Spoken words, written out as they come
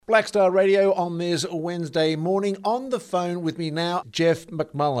Black Star Radio on this Wednesday morning. On the phone with me now, Jeff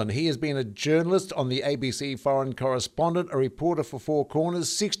McMullen. He has been a journalist on the ABC Foreign Correspondent, a reporter for Four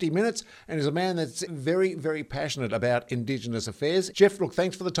Corners, 60 Minutes, and is a man that's very, very passionate about Indigenous affairs. Jeff, look,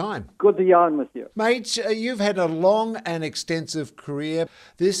 thanks for the time. Good to yarn with you. Mate, you've had a long and extensive career.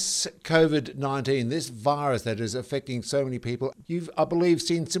 This COVID-19, this virus that is affecting so many people, you've, I believe,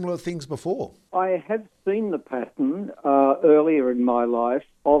 seen similar things before. I have seen the pattern earlier in my life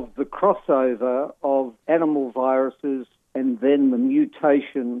of the crossover of animal viruses and then the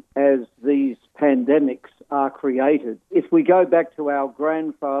mutation as these pandemics are created. If we go back to our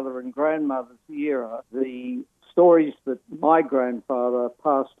grandfather and grandmother's era, the stories that my grandfather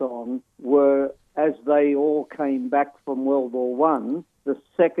passed on were, as they all came back from World War One, the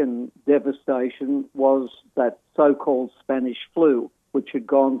second devastation was that so-called Spanish flu, which had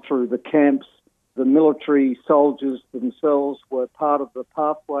gone through the camps. The military soldiers themselves were part of the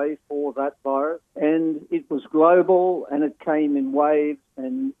pathway for that virus, and it was global and it came in waves.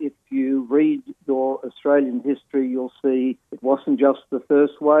 And if you read your Australian history, you'll see it wasn't just the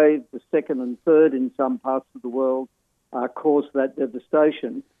first wave, the second and third in some parts of the world caused that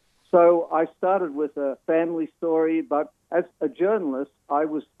devastation. So I started with a family story, but as a journalist, I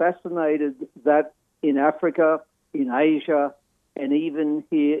was fascinated that in Africa, in Asia, and even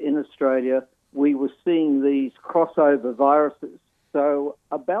here in Australia, we were seeing these crossover viruses. So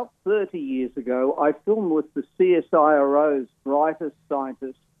about 30 years ago, I filmed with the CSIRO's brightest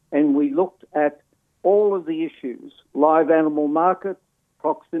scientists, and we looked at all of the issues: live animal markets,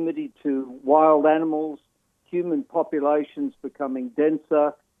 proximity to wild animals, human populations becoming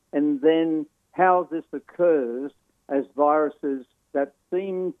denser, and then how this occurs as viruses that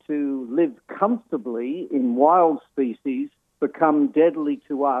seem to live comfortably in wild species become deadly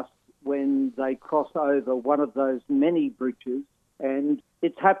to us when they cross over one of those many bridges. And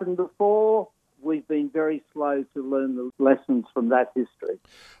it's happened before. We've been very slow to learn the lessons from that history.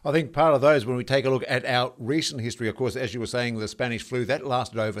 I think part of those, when we take a look at our recent history, of course, as you were saying, the Spanish flu, that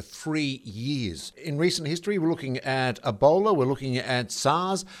lasted over 3 years. In recent history, we're looking at Ebola, we're looking at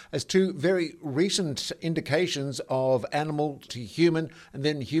SARS as two very recent indications of animal to human and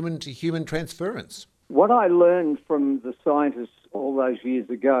then human to human transference. What I learned from the scientists all those years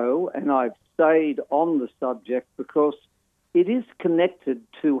ago, and I've stayed on the subject because it is connected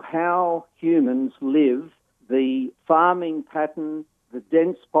to how humans live, the farming pattern, the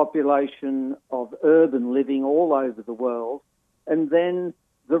dense population of urban living all over the world, and then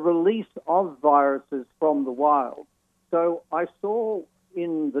the release of viruses from the wild. So I saw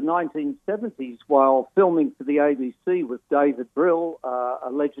in the 1970s, while filming for the ABC with David Brill, a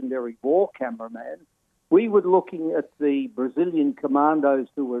legendary war cameraman, we were looking at the Brazilian commandos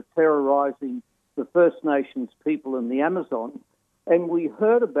who were terrorizing the First Nations people in the Amazon, and we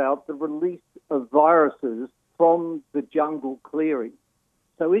heard about the release of viruses from the jungle clearing.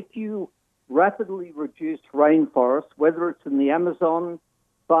 So if you rapidly reduce rainforests, whether it's in the Amazon,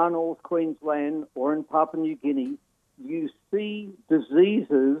 far north Queensland, or in Papua New Guinea, you see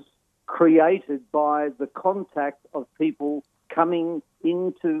diseases created by the contact of people coming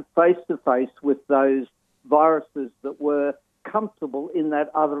into face-to-face with those viruses that were comfortable in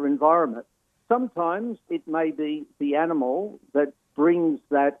that other environment. Sometimes it may be the animal that brings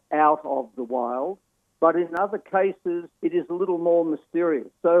that out of the wild, but in other cases it is a little more mysterious.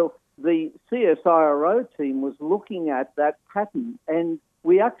 So the CSIRO team was looking at that pattern, and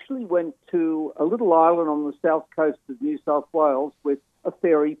we actually went to a little island on the south coast of New South Wales with a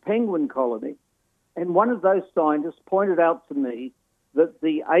fairy penguin colony. And one of those scientists pointed out to me that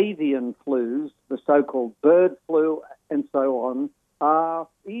the avian flus, the so-called bird flu and so on, are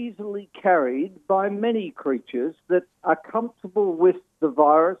easily carried by many creatures that are comfortable with the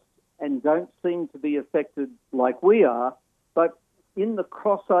virus and don't seem to be affected like we are, but in the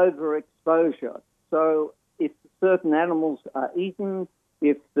crossover exposure. So if certain animals are eaten,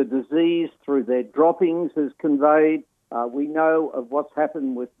 if the disease through their droppings is conveyed, we know of what's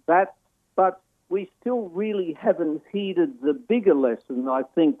happened with bats, but we still really haven't heeded the bigger lesson, I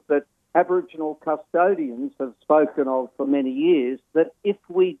think, that Aboriginal custodians have spoken of for many years, that if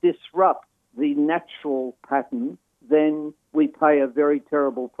we disrupt the natural pattern, then we pay a very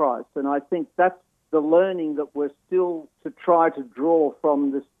terrible price. And I think that's the learning that we're still to try to draw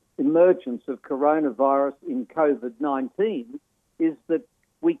from this emergence of coronavirus in COVID-19, is that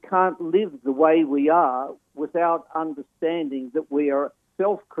we can't live the way we are without understanding that we are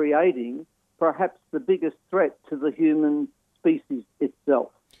self-creating perhaps the biggest threat to the human species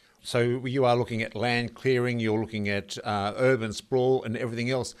itself. So you are looking at land clearing, you're looking at urban sprawl and everything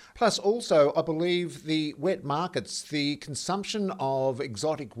else. Plus also, I believe the wet markets, the consumption of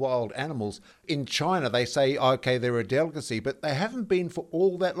exotic wild animals. In China, they say, okay, they're a delicacy, but they haven't been for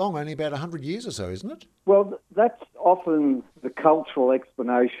all that long, only about 100 years or so, isn't it? Well, that's often the cultural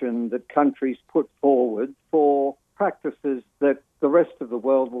explanation that countries put forward for practices that the rest of the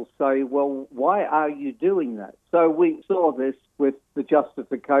world will say, well, why are you doing that? So we saw this with the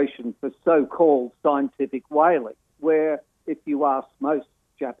justification for so-called scientific whaling, where if you ask most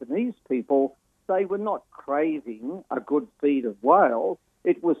Japanese people, they were not craving a good feed of whale.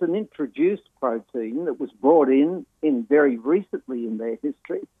 It was an introduced protein that was brought in very recently in their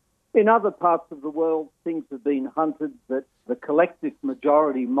history. In other parts of the world, things have been hunted that the collective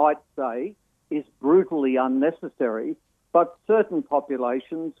majority might say is brutally unnecessary, but certain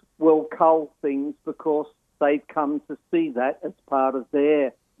populations will cull things because they've come to see that as part of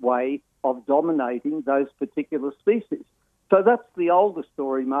their way of dominating those particular species. So that's the older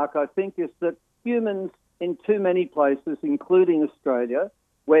story, Mark, I think, is that humans in too many places, including Australia,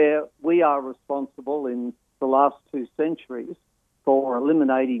 where we are responsible in the last 2 centuries for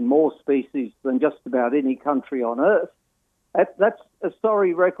eliminating more species than just about any country on Earth, that's a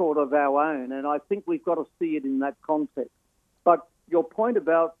sorry record of our own, and I think we've got to see it in that context. But your point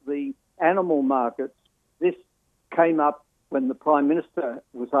about the animal markets, this came up when the Prime Minister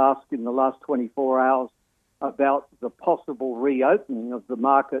was asked in the last 24 hours about the possible reopening of the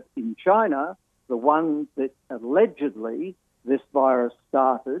market in China, the one that allegedly this virus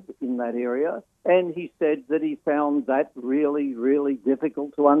started in that area, and he said that he found that really, really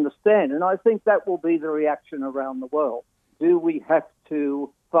difficult to understand. And I think that will be the reaction around the world. Do we have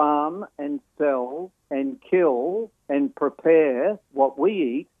to farm and sell and kill and prepare what we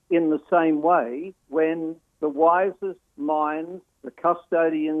eat in the same way when the wisest minds, the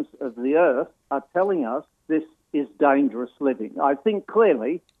custodians of the earth, are telling us this is dangerous living? I think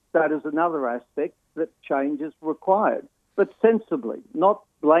clearly that is another aspect that change is required, but sensibly, not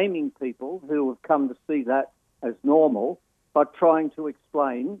blaming people who have come to see that as normal, but trying to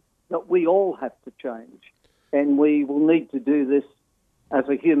explain that we all have to change. And we will need to do this as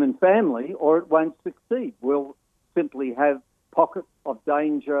a human family or it won't succeed. We'll simply have pockets of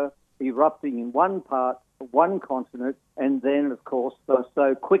danger erupting in one part of one continent, and then, of course, they're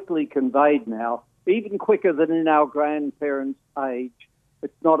so quickly conveyed now, even quicker than in our grandparents' age.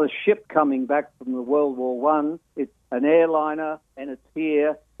 It's not a ship coming back from the World War One. It's an airliner, and it's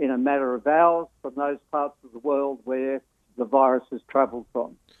here in a matter of hours from those parts of the world where the virus has travelled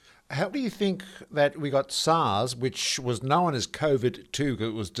from. How do you think that we got SARS, which was known as COVID-2, it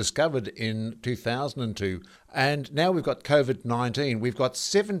was discovered in 2002, and now we've got COVID-19. We've got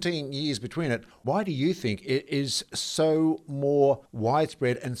 17 years between it. Why do you think it is so more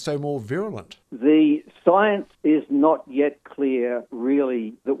widespread and so more virulent? The science is not yet clear,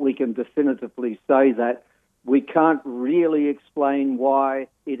 really, that we can definitively say that. We can't really explain why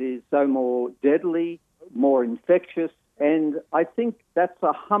it is so more deadly, more infectious. And I think that's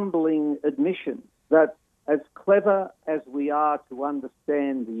a humbling admission that as clever as we are to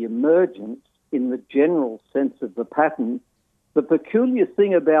understand the emergence in the general sense of the pattern, the peculiar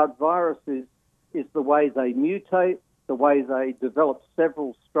thing about viruses is the way they mutate, the way they develop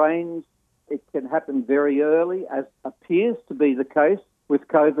several strains. It can happen very early, as appears to be the case with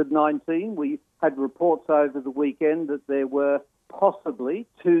COVID-19. We had reports over the weekend that there were possibly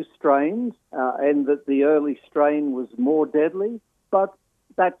 2 strains and that the early strain was more deadly. But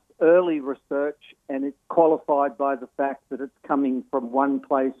that's early research, and it's qualified by the fact that it's coming from one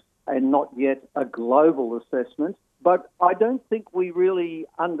place and not yet a global assessment. But I don't think we really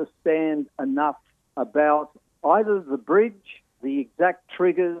understand enough about either the bridge, the exact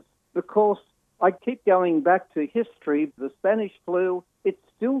triggers, because I keep going back to history. The Spanish flu, it's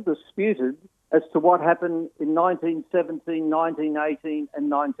still disputed as to what happened in 1917, 1918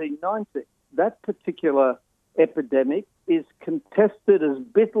 and 1919. That particular epidemic is contested as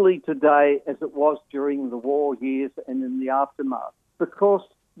bitterly today as it was during the war years and in the aftermath, because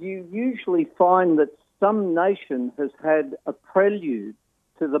you usually find that some nation has had a prelude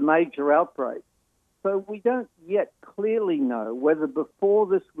to the major outbreak. So we don't yet clearly know whether before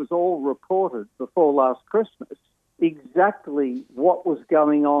this was all reported, before last Christmas, exactly what was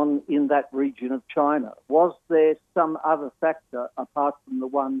going on in that region of China. Was there some other factor apart from the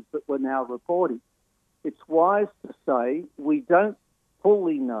ones that we're now reporting? It's wise to say we don't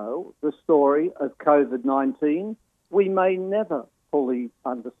fully know the story of COVID-19. We may never fully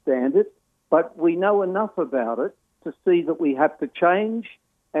understand it, but we know enough about it to see that we have to change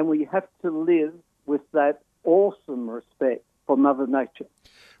and we have to live with that awesome respect for Mother Nature.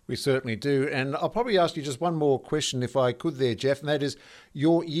 We certainly do. And I'll probably ask you just one more question if I could there, Jeff, and that is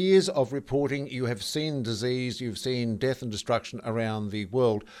your years of reporting. You have seen disease, you've seen death and destruction around the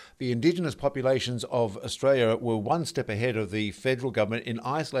world. The Indigenous populations of Australia were one step ahead of the federal government in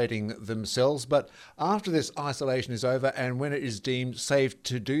isolating themselves. But after this isolation is over and when it is deemed safe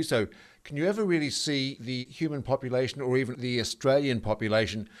to do so, can you ever really see the human population or even the Australian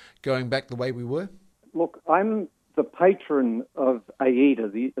population going back the way we were? Look, I'm the patron of AIDA,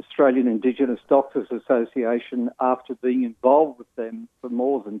 the Australian Indigenous Doctors Association, after being involved with them for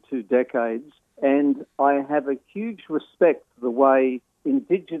more than 2 decades. And I have a huge respect for the way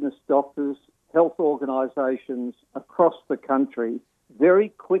Indigenous doctors, health organisations across the country very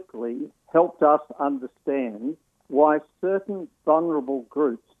quickly helped us understand why certain vulnerable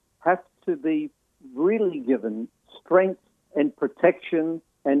groups have to be really given strength and protection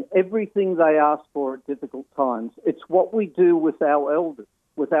and everything they ask for at difficult times. It's what we do with our elders,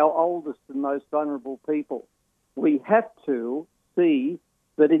 with our oldest and most vulnerable people. We have to see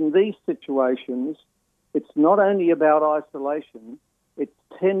that in these situations, it's not only about isolation, it's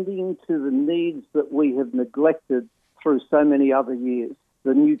tending to the needs that we have neglected through so many other years.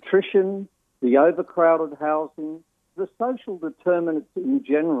 The nutrition, the overcrowded housing, the social determinants in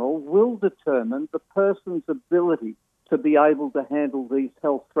general will determine the person's ability to be able to handle these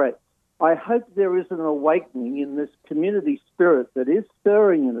health threats. I hope there is an awakening in this community spirit that is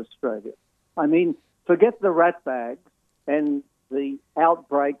stirring in Australia. I mean, forget the rat bags and the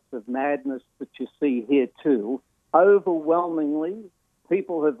outbreaks of madness that you see here too. Overwhelmingly,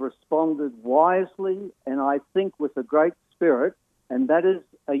 people have responded wisely and I think with a great spirit, and that is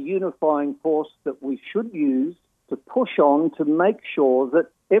a unifying force that we should use to push on to make sure that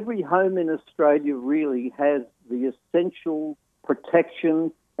every home in Australia really has the essential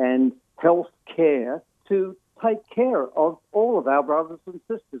protection and health care to take care of all of our brothers and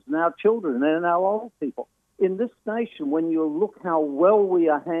sisters and our children and our old people. In this nation, when you look how well we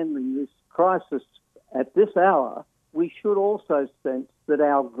are handling this crisis at this hour, we should also sense that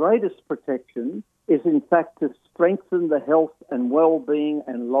our greatest protection is in fact to strengthen the health and well-being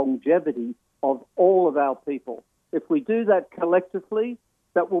and longevity of all of our people. If we do that collectively,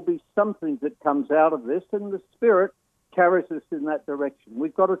 that will be something that comes out of this, and the spirit carries us in that direction.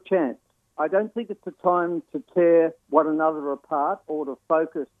 We've got a chance. I don't think it's a time to tear one another apart or to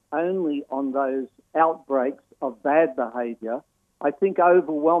focus only on those outbreaks of bad behaviour. I think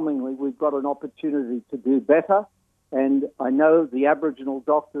overwhelmingly we've got an opportunity to do better, and I know the Aboriginal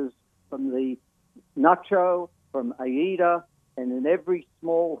doctors from the Nacho, from AIDA, and in every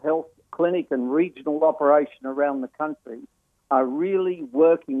small health clinic and regional operation around the country are really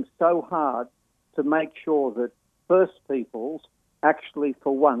working so hard to make sure that First Peoples actually,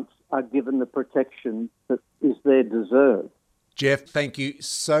 for once, are given the protection that is their deserve. Jeff, thank you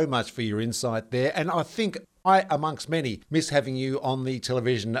so much for your insight there. And I think I, amongst many, miss having you on the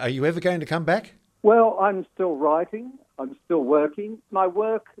television. Are you ever going to come back? Well, I'm still writing. I'm still working. My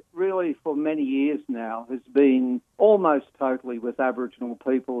work really for many years now has been almost totally with Aboriginal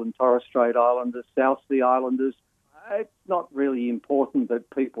people and Torres Strait Islanders, South Sea Islanders. It's not really important that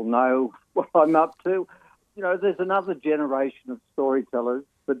people know what I'm up to. You know, there's another generation of storytellers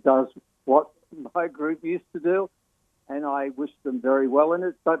that does what my group used to do, and I wish them very well in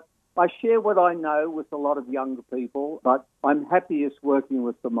it. But I share what I know with a lot of younger people, but I'm happiest working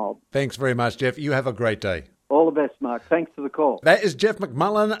with the mob. Thanks very much, Jeff. You have a great day. All the best, Mark. Thanks for the call. That is Jeff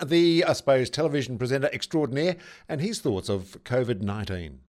McMullen, the, I suppose, television presenter extraordinaire, and his thoughts of COVID-19.